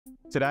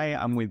Today,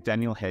 I'm with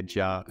Daniel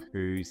Hedger,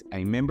 who's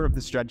a member of the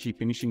Strategy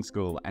Finishing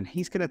School, and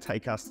he's going to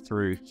take us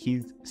through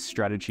his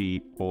strategy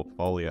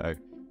portfolio.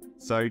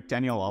 So,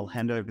 Daniel, I'll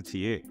hand over to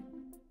you.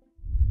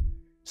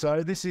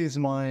 So this is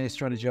my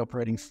strategy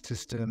operating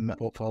system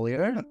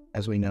portfolio.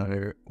 As we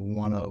know,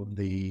 one of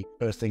the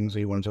first things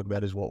we want to talk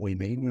about is what we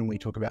mean when we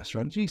talk about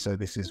strategy. So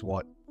this is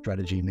what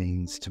strategy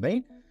means to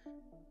me.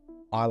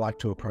 I like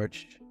to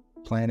approach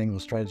planning or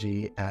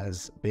strategy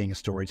as being a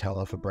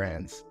storyteller for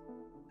brands.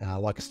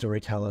 Like a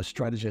storyteller,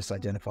 strategists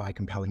identify a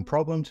compelling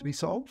problem to be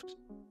solved.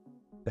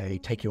 They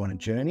take you on a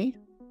journey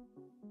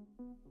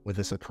with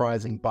a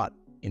surprising but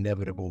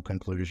inevitable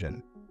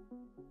conclusion.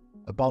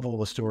 Above all,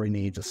 the story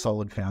needs a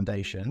solid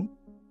foundation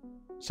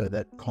so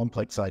that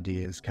complex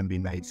ideas can be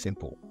made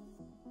simple.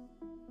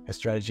 A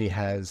strategy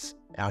has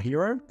our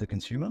hero, the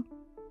consumer,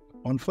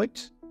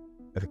 conflict,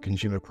 the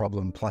consumer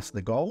problem plus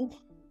the goal,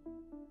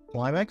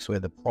 climax, where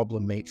the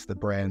problem meets the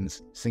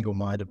brand's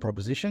single-minded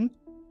proposition,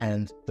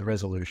 and the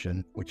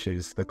resolution, which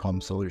is the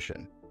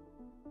solution.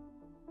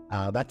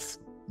 That's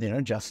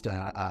just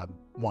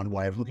one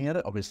way of looking at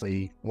it.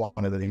 Obviously,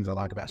 one of the things I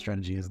like about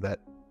strategy is that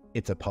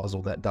it's a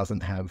puzzle that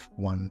doesn't have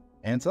one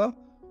answer.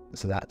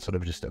 So that sort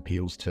of just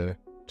appeals to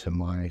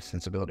my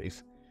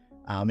sensibilities.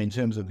 In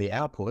terms of the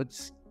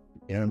outputs,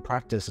 in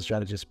practice, a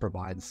strategist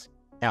provides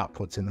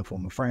outputs in the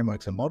form of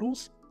frameworks and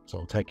models. So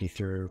I'll take you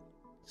through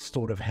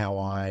sort of how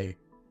I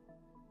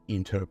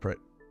interpret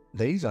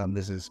these.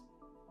 This is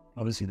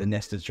obviously the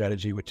nested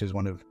strategy, which is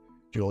one of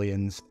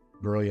Julian's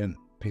brilliant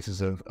pieces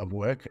of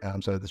work.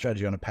 So the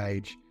strategy on a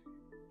page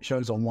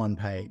shows on one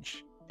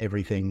page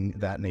everything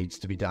that needs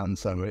to be done.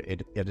 So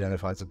it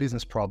identifies a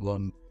business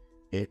problem,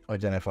 it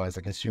identifies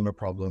a consumer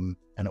problem,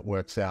 and it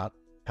works out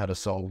how to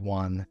solve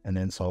one and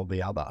then solve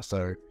the other.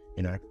 So,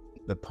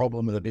 the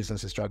problem that the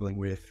business is struggling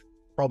with,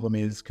 problem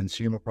is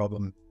consumer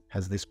problem,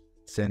 has this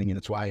standing in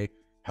its way.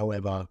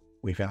 However,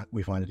 we find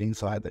an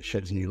insight that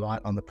sheds new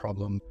light on the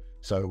problem.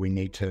 So we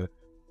need to,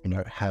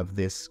 have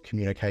this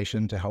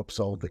communication to help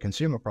solve the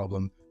consumer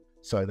problem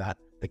so that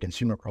the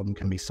consumer problem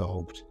can be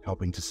solved,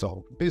 helping to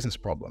solve the business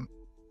problem.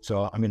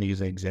 So I'm going to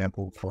use an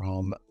example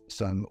from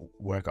some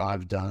work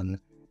I've done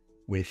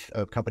with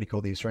a company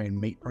called the Australian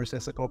Meat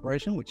Processor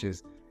Corporation, which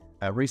is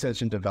a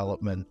research and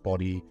development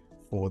body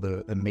for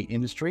the meat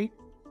industry.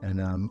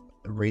 And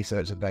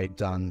research that they'd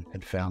done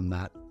had found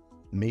that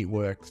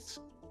meatworks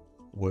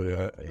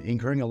were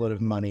incurring a lot of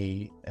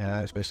money,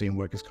 especially in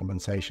workers'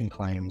 compensation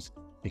claims,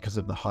 because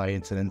of the high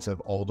incidence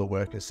of older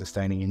workers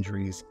sustaining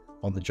injuries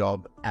on the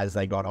job as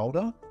they got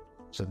older.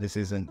 So this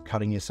isn't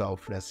cutting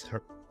yourself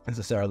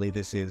necessarily,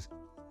 this is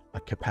a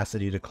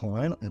capacity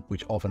decline,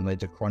 which often led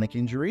to chronic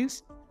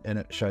injuries. And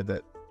it showed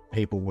that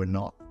people were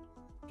not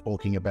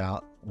talking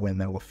about when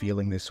they were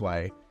feeling this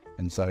way.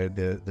 And so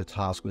the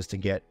task was to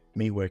get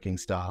meatworking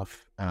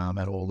staff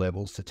at all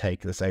levels to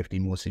take the safety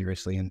more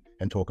seriously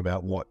and talk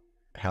about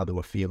how they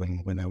were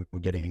feeling when they were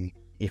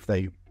if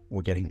they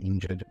were getting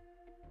injured.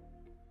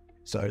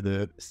 So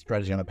the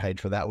strategy on a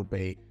page for that would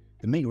be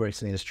the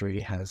meatworks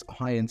industry has a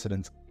high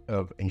incidence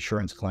of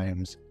insurance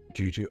claims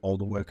due to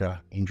older worker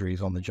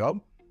injuries on the job.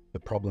 The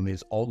problem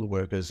is older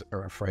workers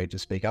are afraid to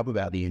speak up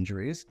about the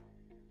injuries.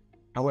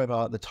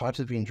 However, the types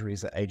of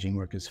injuries that aging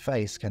workers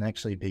face can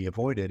actually be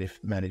avoided if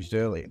managed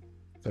early.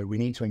 So we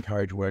need to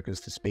encourage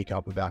workers to speak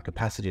up about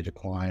capacity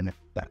decline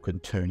that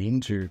could turn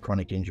into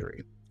chronic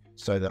injury,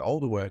 so that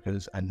older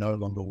workers are no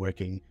longer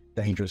working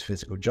dangerous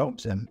physical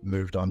jobs and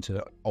moved on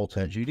to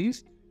alternate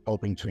duties,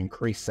 helping to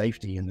increase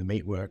safety in the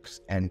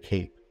meatworks and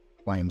keep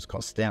claims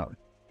costs down.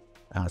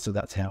 So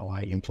that's how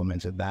I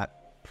implemented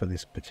that for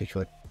this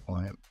particular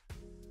client.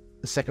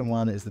 The second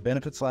one is the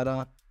benefits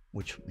ladder,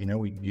 which,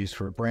 we use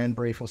for a brand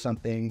brief or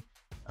something,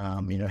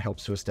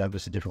 helps to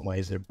establish the different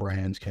ways that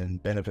brands can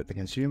benefit the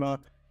consumer.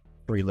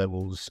 3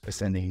 levels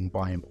ascending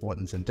by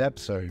importance and depth.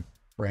 So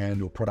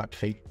brand or product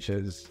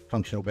features,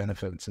 functional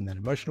benefits, and then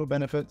emotional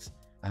benefits.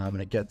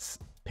 And it gets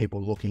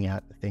people looking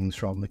at things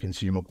from the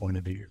consumer point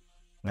of view.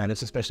 And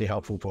it's especially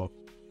helpful for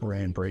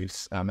brand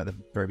briefs at the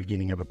very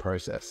beginning of a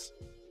process.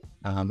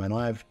 And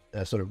I've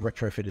sort of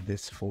retrofitted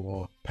this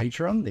for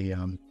Patreon,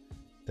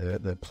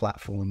 the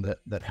platform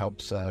that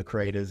helps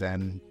creators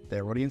and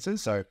their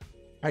audiences. So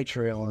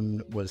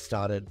Patreon was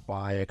started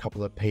by a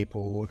couple of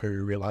people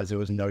who realized there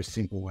was no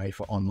simple way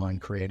for online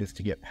creators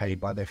to get paid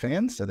by their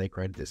fans. So they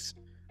created this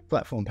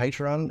platform,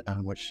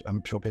 Patreon, which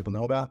I'm sure people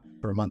know about.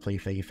 For a monthly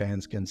fee,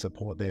 fans can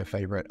support their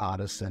favorite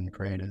artists and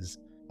creators,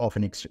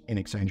 often in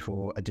exchange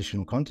for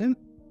additional content.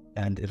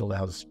 And it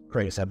allows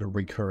creators to have a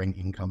recurring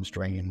income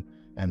stream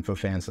and for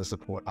fans to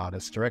support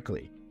artists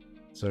directly.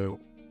 So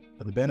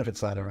for the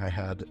benefits ladder, I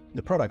had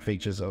the product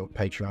features of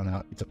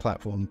Patreon. It's a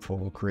platform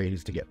for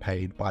creators to get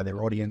paid by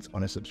their audience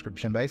on a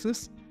subscription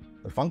basis.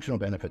 The functional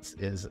benefits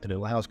is it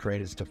allows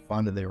creators to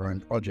fund their own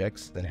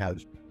projects that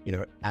have,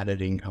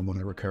 added income on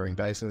a recurring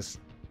basis.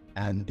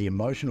 And the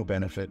emotional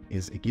benefit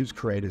is it gives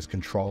creators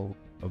control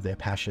of their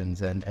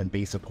passions and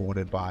be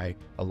supported by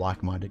a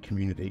like-minded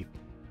community.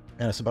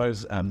 And I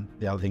suppose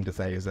the other thing to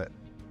say is that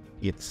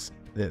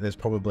there's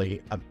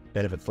probably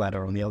benefits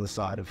ladder on the other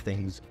side of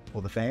things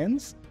for the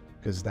fans,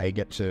 because they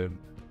get to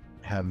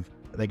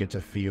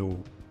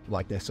feel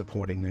like they're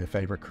supporting their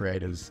favorite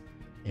creators,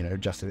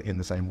 just in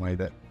the same way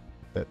that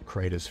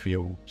creators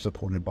feel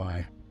supported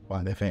by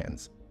their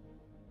fans.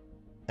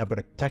 I've got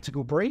a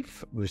tactical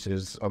brief, which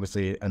is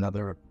obviously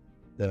another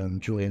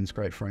Julian's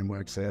great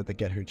frameworks there, the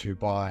get who to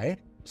buy.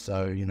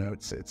 So,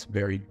 it's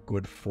very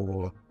good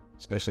for,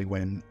 especially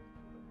when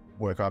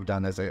work I've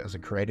done as a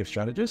creative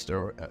strategist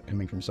or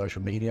coming from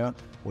social media,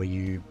 where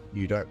you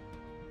don't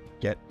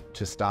get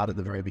to start at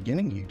the very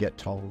beginning, you get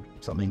told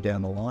something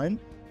down the line.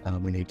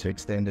 We need to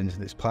extend into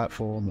this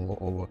platform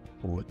or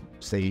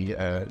see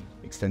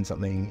extend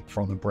something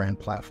from a brand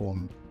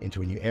platform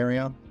into a new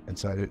area. And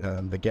so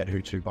the get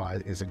who to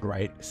buy is a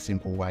great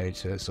simple way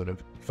to sort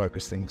of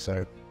focus things.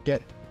 So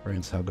get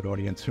brands have an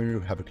audience, who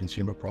have a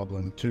consumer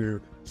problem,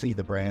 to see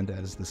the brand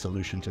as the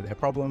solution to their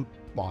problem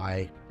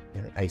by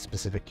a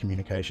specific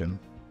communication.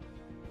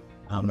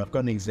 I've got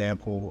an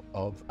example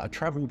of a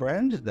travel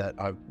brand that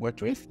I've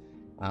worked with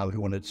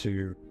who wanted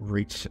to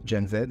reach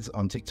Gen Zs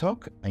on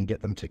TikTok and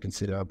get them to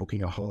consider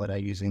booking a holiday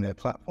using their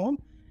platform.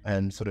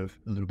 And sort of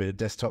a little bit of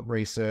desktop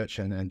research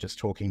and just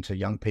talking to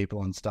young people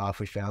on staff,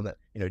 we found that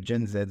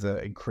Gen Zs are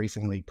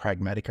increasingly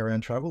pragmatic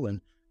around travel, and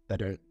they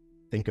don't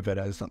think of it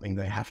as something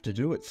they have to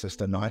do. It's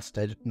just a nice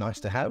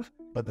to have.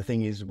 But the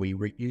thing is, we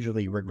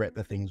usually regret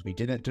the things we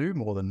didn't do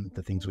more than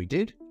the things we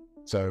did.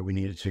 So we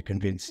needed to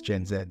convince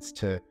Gen Zs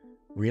to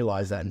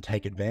realize that and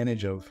take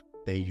advantage of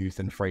their youth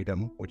and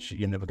freedom, which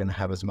you're never going to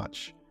have as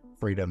much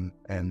freedom,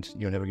 and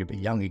you're never going to be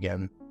young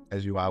again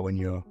as you are when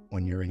you're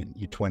in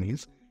your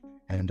 20s,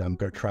 and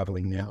go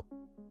traveling now.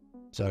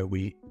 So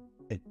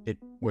it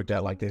worked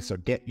out like this. So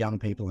get young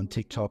people on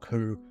TikTok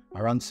who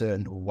are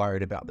uncertain or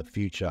worried about the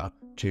future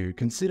to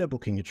consider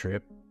booking a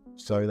trip,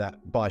 so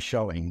that by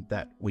showing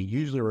that we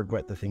usually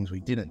regret the things we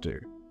didn't do,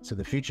 so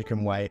the future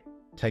can wait,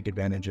 take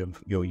advantage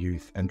of your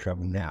youth and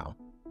travel now.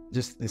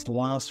 Just this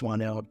last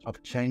one,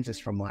 I've changed this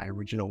from my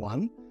original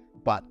one,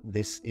 but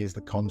this is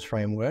the comms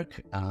framework.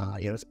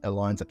 It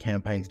aligns up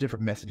campaigns,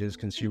 different messages,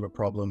 consumer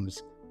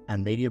problems,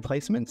 and media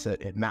placements.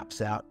 It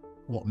maps out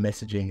what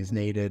messaging is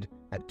needed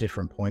at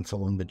different points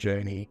along the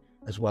journey,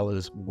 as well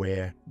as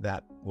where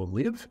that will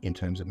live in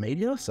terms of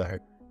media. So,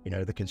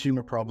 the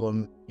consumer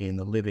problem in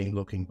the living,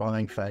 looking,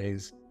 buying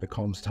phase, the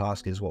comms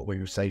task is what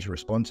we say to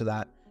respond to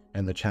that,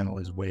 and the channel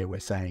is where we're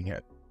saying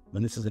it.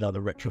 And this is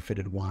another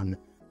retrofitted one,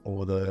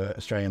 or the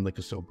Australian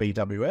liquor store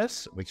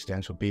BWS, which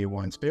stands for Beer,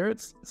 Wine,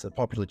 Spirits. It's a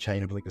popular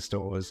chain of liquor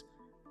stores,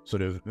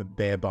 sort of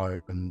bare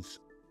bones,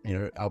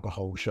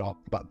 alcohol shop,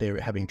 but they're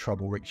having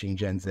trouble reaching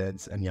Gen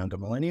Zs and younger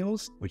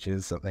millennials, which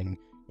is something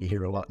you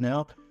hear a lot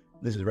now.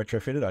 This is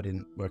retrofitted. I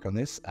didn't work on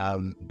this,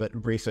 but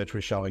research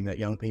was showing that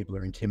young people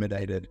are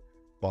intimidated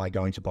by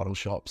going to bottle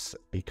shops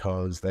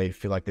because they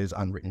feel like there's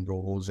unwritten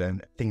rules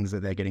and things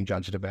that they're getting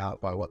judged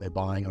about by what they're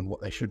buying and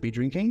what they should be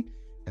drinking.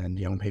 And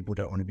young people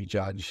don't want to be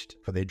judged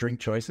for their drink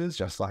choices,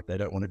 just like they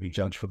don't want to be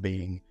judged for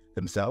being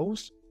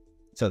themselves.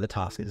 So the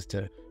task is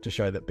to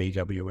show that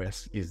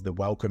BWS is the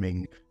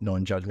welcoming,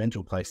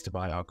 non-judgmental place to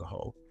buy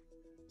alcohol.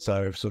 So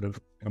I've sort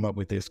of come up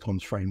with this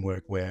comms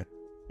framework where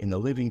in the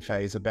living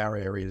phase, the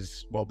barrier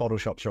is, well, bottle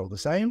shops are all the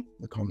same.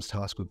 The comms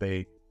task would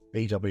be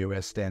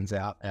BWS stands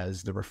out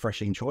as the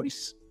refreshing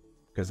choice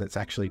because it's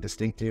actually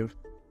distinctive.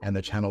 And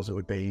the channels it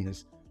would be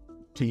is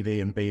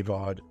TV and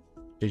BVOD,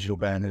 digital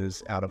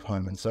banners, out of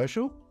home and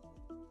social.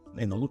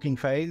 In the looking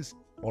phase,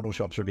 bottle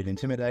shops are a bit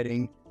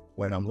intimidating.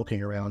 When I'm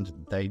looking around,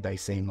 they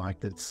seem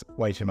like it's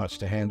way too much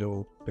to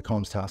handle. The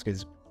comms task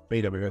is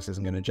BWS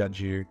isn't going to judge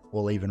you.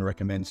 We'll even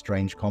recommend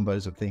strange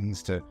combos of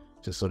things to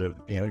sort of,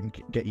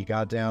 get your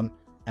guard down.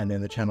 And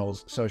then the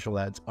channel's social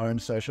ads, own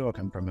social. I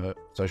come from a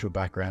social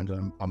background,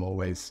 and I'm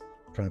always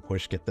trying to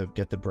push, get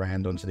the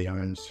brand onto the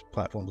owned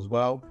platforms as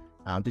well.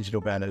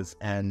 Digital banners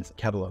and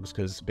catalogs,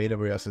 because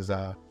BWS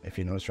are, if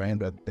you're not Australian,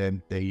 but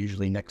they're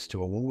usually next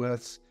to a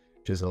Woolworths,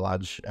 which is a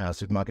large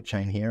supermarket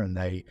chain here, and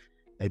they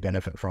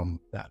benefit from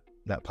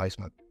that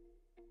placement.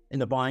 In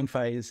the buying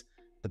phase,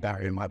 the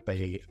barrier might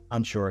be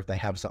unsure if they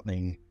have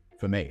something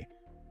for me,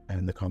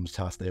 and the comms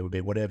task there would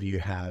be whatever you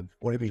have,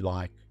 whatever you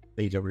like,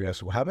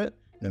 BWS will have it,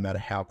 no matter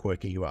how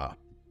quirky you are.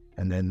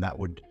 And then that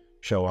would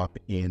show up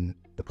in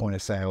the point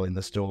of sale in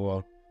the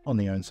store, on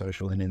the own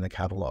social, and in the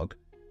catalog.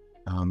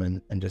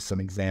 And just some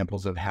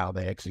examples of how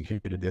they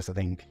executed this. I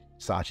think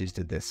Saatchi's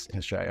did this in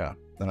Australia,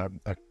 and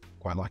I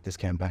quite like this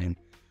campaign.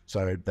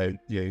 So they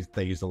use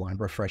the line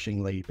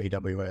refreshingly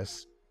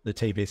BWS. The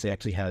TVC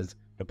actually has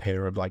a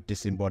pair of like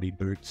disembodied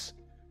boots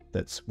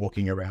that's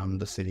walking around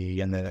the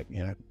city, and they're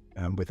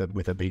with a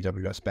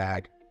BWS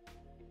bag.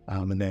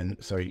 And then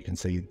so you can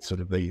see sort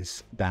of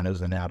these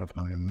banners and out of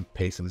home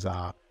pieces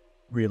are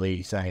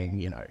really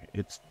saying,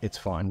 it's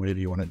fine, whatever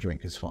you want to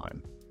drink is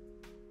fine.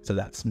 So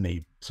that's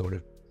me sort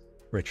of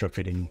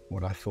retrofitting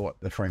what I thought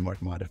the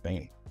framework might have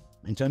been.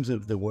 In terms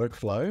of the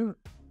workflow,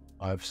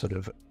 I've sort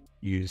of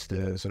used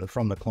the sort of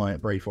from the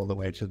client brief all the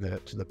way to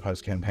the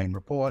post-campaign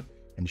report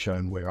and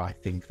shown where I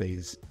think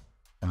these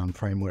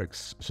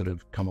frameworks sort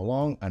of come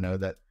along. I know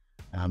that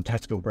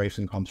Tactical briefs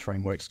and comms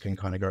frameworks can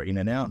kind of go in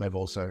and out. They've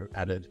also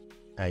added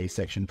a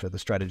section for the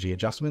strategy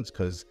adjustments,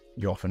 because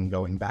you're often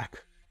going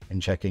back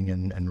and checking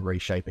and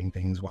reshaping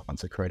things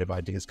once the creative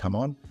ideas come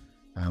on,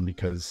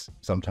 because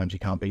sometimes you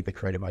can't beat the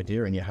creative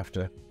idea and you have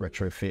to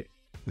retrofit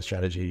the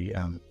strategy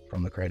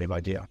from the creative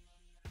idea.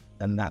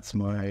 And that's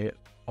my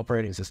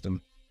operating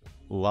system.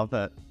 Love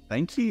it.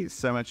 Thank you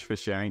so much for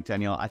sharing,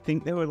 Daniel. I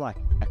think there were like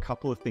a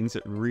couple of things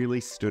that really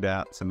stood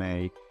out to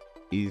me.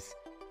 Is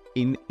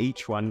in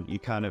each one you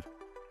kind of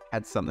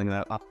had something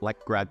that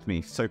like grabbed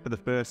me. So for the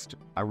first,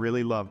 I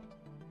really loved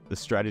the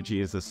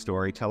strategy as a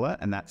storyteller,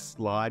 and that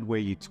slide where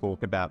you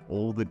talk about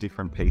all the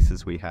different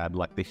pieces we had,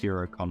 like the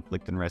hero,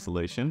 conflict and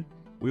resolution.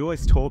 We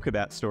always talk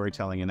about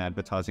storytelling and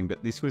advertising,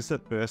 but this was the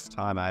first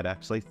time I'd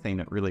actually seen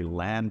it really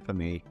land for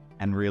me,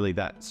 and really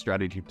that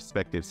strategy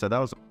perspective. So that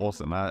was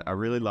awesome. I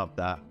really loved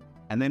that.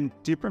 And then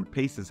different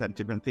pieces had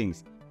different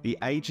things. The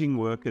aging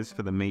workers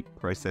for the meat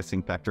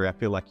processing factory, I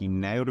feel like you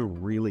nailed a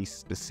really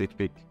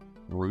specific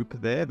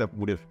group there that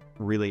would have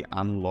really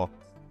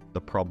unlocked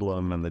the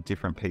problem and the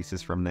different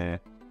pieces from there.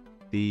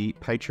 The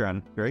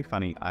Patreon, very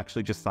funny. I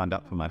actually just signed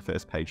up for my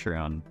first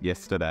Patreon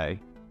yesterday.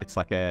 It's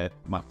like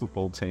my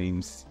football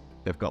teams,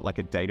 they've got like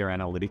a data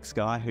analytics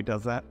guy who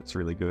does that. It's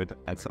really good.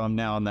 And so I'm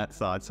now on that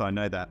side, so I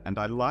know that. And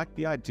I like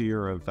the idea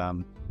of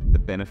the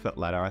benefit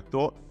ladder. I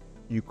thought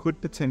you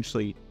could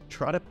potentially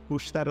try to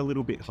push that a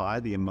little bit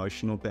higher, the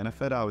emotional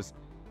benefit. I was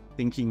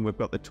thinking we've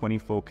got the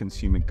 24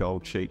 consumer goal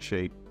cheat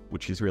sheet,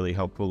 which is really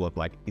helpful of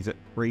like, is it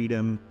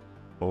freedom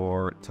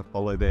or to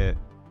follow their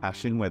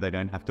passion where they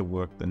don't have to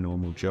work the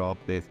normal job?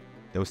 There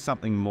was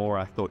something more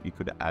I thought you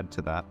could add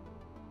to that.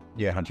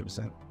 Yeah,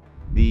 100%.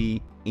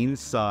 The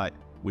insight,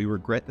 we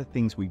regret the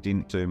things we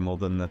didn't do more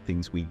than the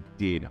things we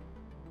did.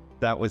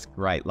 That was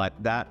great. Like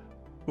that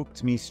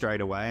hooked me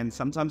straight away. And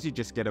sometimes you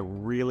just get a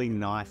really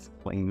nice,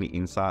 clean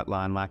insight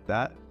line like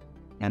that,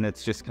 and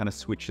it's just kind of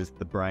switches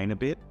the brain a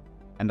bit.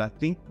 And I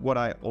think what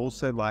I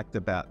also liked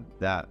about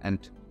that,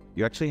 and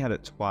you actually had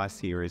it twice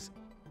here, is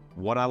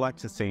what I like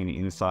to see in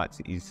insights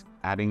is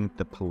adding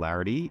the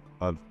polarity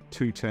of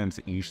two terms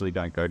that usually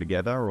don't go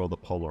together, or the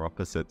polar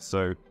opposites.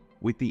 So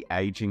with the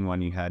aging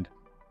one, you had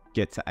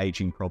get to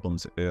aging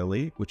problems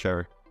early, which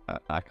I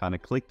kind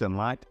of clicked and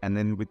liked. And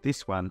then with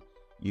this one,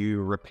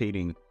 you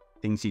repeating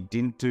things you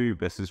didn't do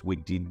versus we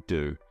did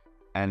do.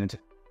 And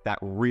that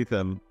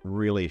rhythm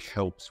really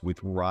helps with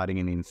writing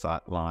an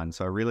insight line.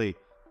 So I really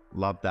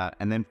love that.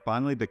 And then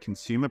finally, the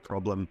consumer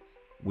problem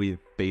with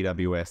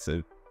BWS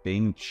of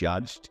being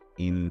judged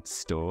in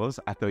stores.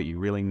 I thought you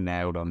really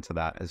nailed onto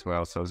that as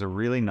well. So it was a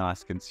really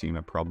nice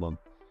consumer problem.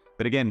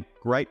 But again,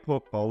 great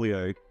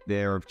portfolio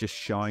there of just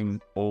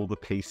showing all the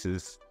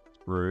pieces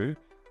through.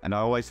 And I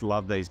always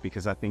love these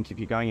because I think if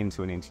you're going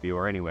into an interview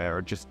or anywhere,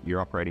 or just your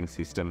operating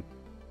system,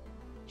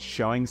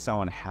 showing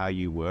someone how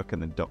you work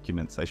and the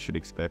documents they should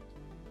expect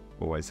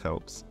always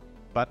helps.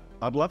 But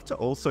I'd love to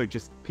also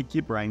just pick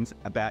your brains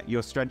about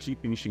your strategy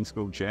finishing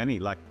school journey.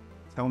 Like,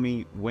 tell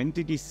me, when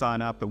did you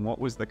sign up and what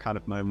was the kind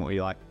of moment where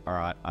you're like, all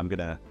right, I'm going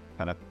to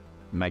kind of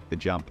make the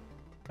jump?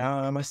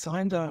 I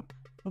signed up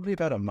probably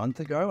about a month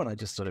ago, and I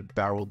just sort of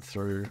barreled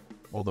through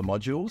all the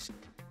modules.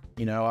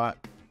 You know,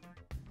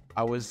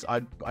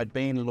 I'd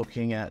been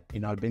looking at, you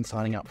know, I'd been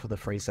signing up for the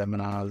free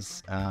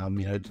seminars.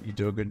 You know, you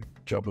do a good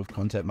job of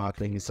content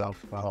marketing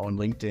yourself on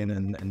LinkedIn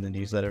and the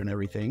newsletter and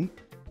everything.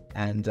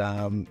 And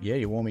yeah,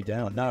 you wore me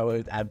down.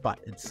 No, but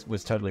it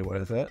was totally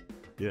worth it.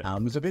 Yeah.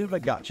 It was a bit of a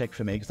gut check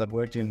for me because I'd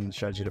worked in the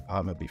strategy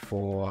department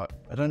before.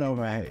 I don't know if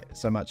I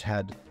so much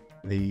had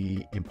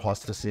the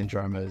imposter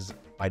syndrome as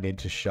I need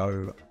to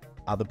show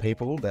other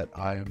people that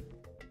I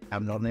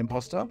am not an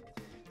imposter.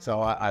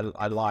 So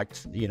I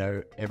liked, you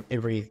know,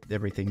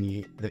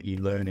 everything that you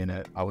learn in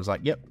it. I was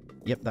like, yep,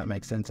 that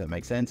makes sense. That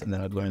makes sense. And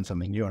then I'd learn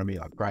something new and I'd be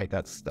like, great,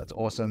 that's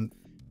awesome.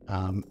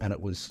 And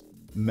it was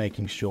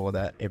making sure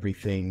that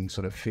everything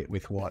sort of fit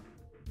with what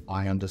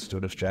I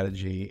understood of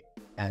strategy.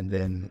 And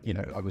then, you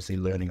know, obviously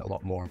learning a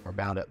lot more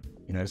about it,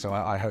 you know, so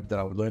I hope that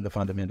I would learn the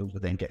fundamentals,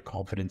 but then get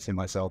confidence in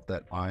myself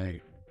that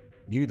I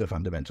knew the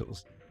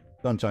fundamentals.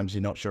 Sometimes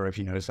you're not sure if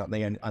you know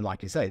something. And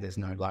like you say, there's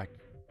no like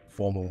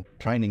formal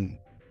training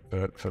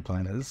for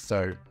planners.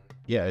 So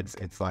yeah,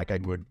 it's like a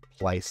good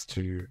place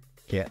to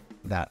get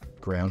that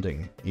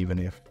grounding, even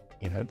if,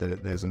 you know,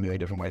 there's a million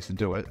different ways to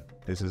do it.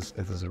 This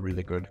is a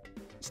really good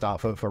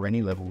start for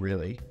any level,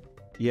 really.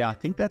 Yeah, I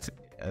think that's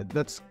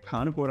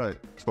kind of what I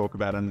talk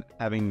about. And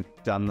having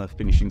done the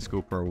finishing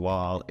school for a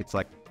while, it's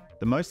like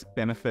the most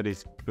benefit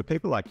is for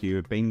people like you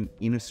who've been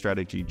in a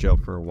strategy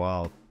job for a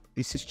while.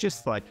 This is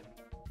just like,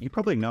 you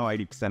probably know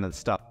 80% of the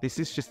stuff. This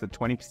is just the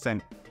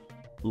 20%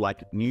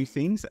 like new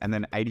things, and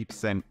then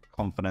 80%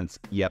 confidence.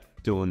 Yep,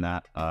 doing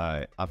that.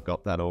 I've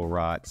got that all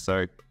right.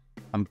 So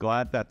I'm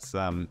glad that's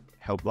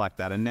helped like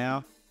that. And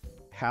now,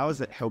 how has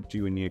it helped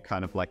you in your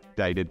kind of like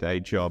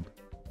day-to-day job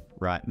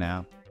right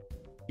now?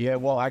 Yeah,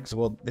 well,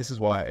 this is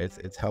why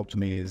it's helped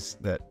me is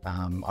that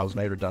I was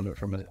made redundant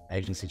from an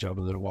agency job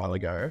a little while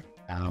ago.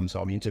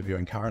 So I'm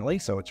interviewing currently.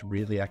 So it's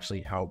really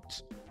actually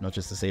helped not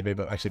just the CV,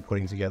 but actually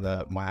putting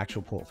together my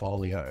actual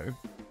portfolio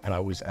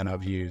and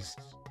I've used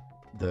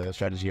the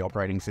strategy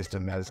operating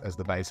system as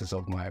the basis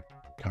of my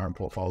current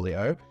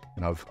portfolio,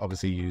 and I've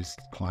obviously used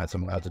clients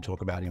I'm allowed to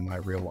talk about in my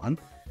real one.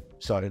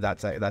 So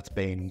that's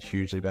been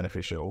hugely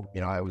beneficial.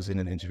 You know, I was in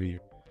an interview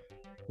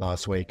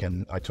last week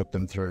and I took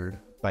them through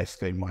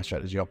basically my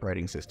strategy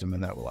operating system,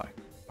 and they were like,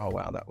 "Oh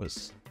wow, that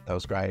was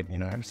great," you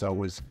know. So it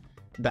was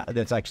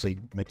that's actually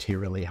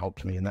materially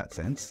helped me in that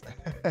sense.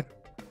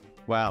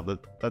 Wow,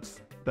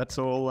 that's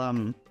all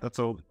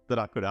that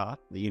I could ask.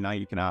 You know,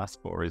 you can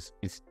ask for is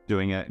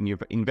doing it, and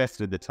you've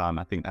invested the time.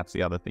 I think that's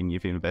the other thing.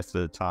 You've invested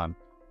the time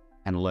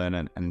and learn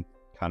and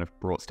kind of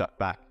brought stuff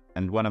back.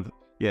 And one of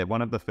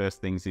the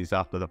first things is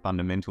after the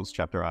fundamentals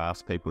chapter, I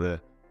asked people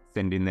to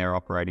send in their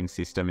operating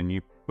system, and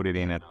you put it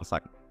in, and I was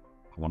like,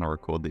 I want to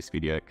record this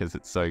video because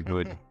it's so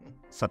good.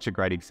 Such a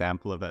great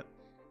example of it.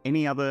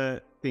 Any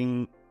other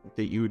thing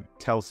that you would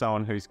tell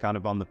someone who's kind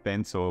of on the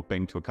fence or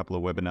been to a couple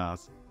of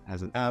webinars?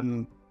 Has it?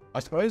 I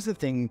suppose the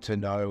thing to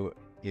know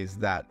is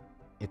that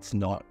it's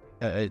not,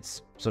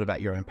 it's sort of at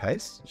your own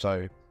pace.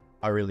 So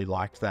I really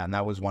liked that. And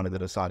that was one of the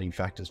deciding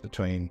factors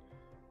between,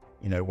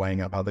 you know, weighing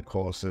up other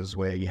courses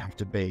where you have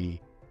to be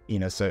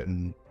in a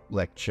certain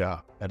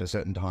lecture at a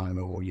certain time,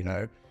 or, you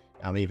know,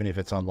 even if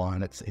it's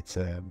online,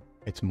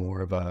 it's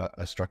more of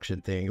a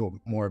structured thing or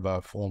more of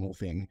a formal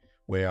thing,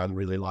 where I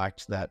really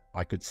liked that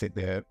I could sit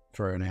there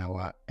for an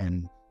hour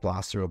and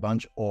blast through a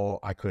bunch, or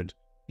I could,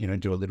 you know,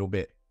 do a little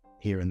bit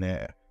here and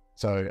there.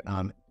 So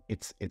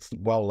it's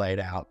well laid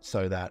out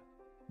so that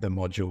the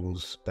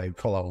modules, they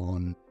follow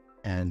on,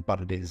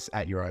 but it is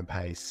at your own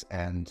pace,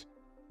 and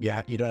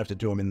yeah, you don't have to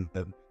do them in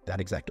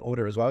that exact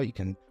order as well. You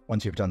can,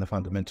 once you've done the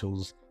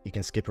fundamentals, you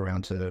can skip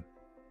around to,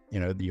 you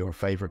know, your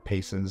favorite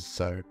pieces.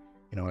 So,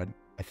 you know,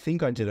 I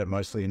think I did it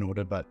mostly in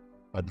order, but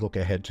I'd look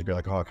ahead to be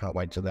like, oh, I can't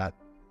wait to that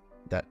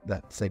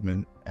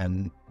segment.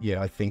 And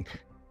yeah, I think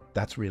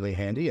that's really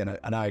handy. And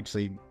I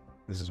actually,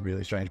 this is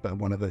really strange, but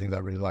one of the things I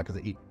really like is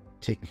that you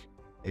tick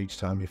each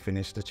time you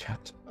finish the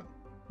chapter.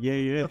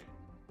 Yeah.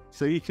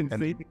 So you can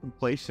see the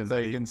completion. So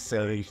you can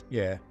see,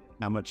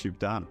 how much you've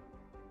done.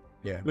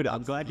 Yeah. But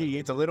I'm glad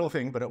it's a little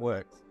thing, but it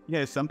works.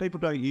 Yeah, some people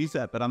don't use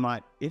that, but I'm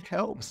like, it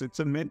helps. It's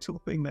a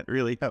mental thing that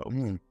really helps.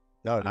 No,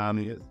 it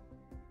really is.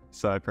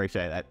 So I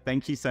appreciate that.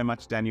 Thank you so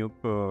much, Daniel,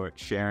 for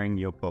sharing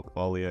your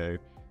portfolio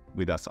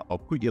with us. I'll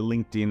put your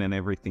LinkedIn and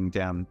everything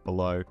down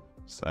below.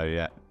 So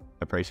yeah,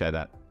 appreciate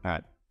that. All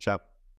right, ciao.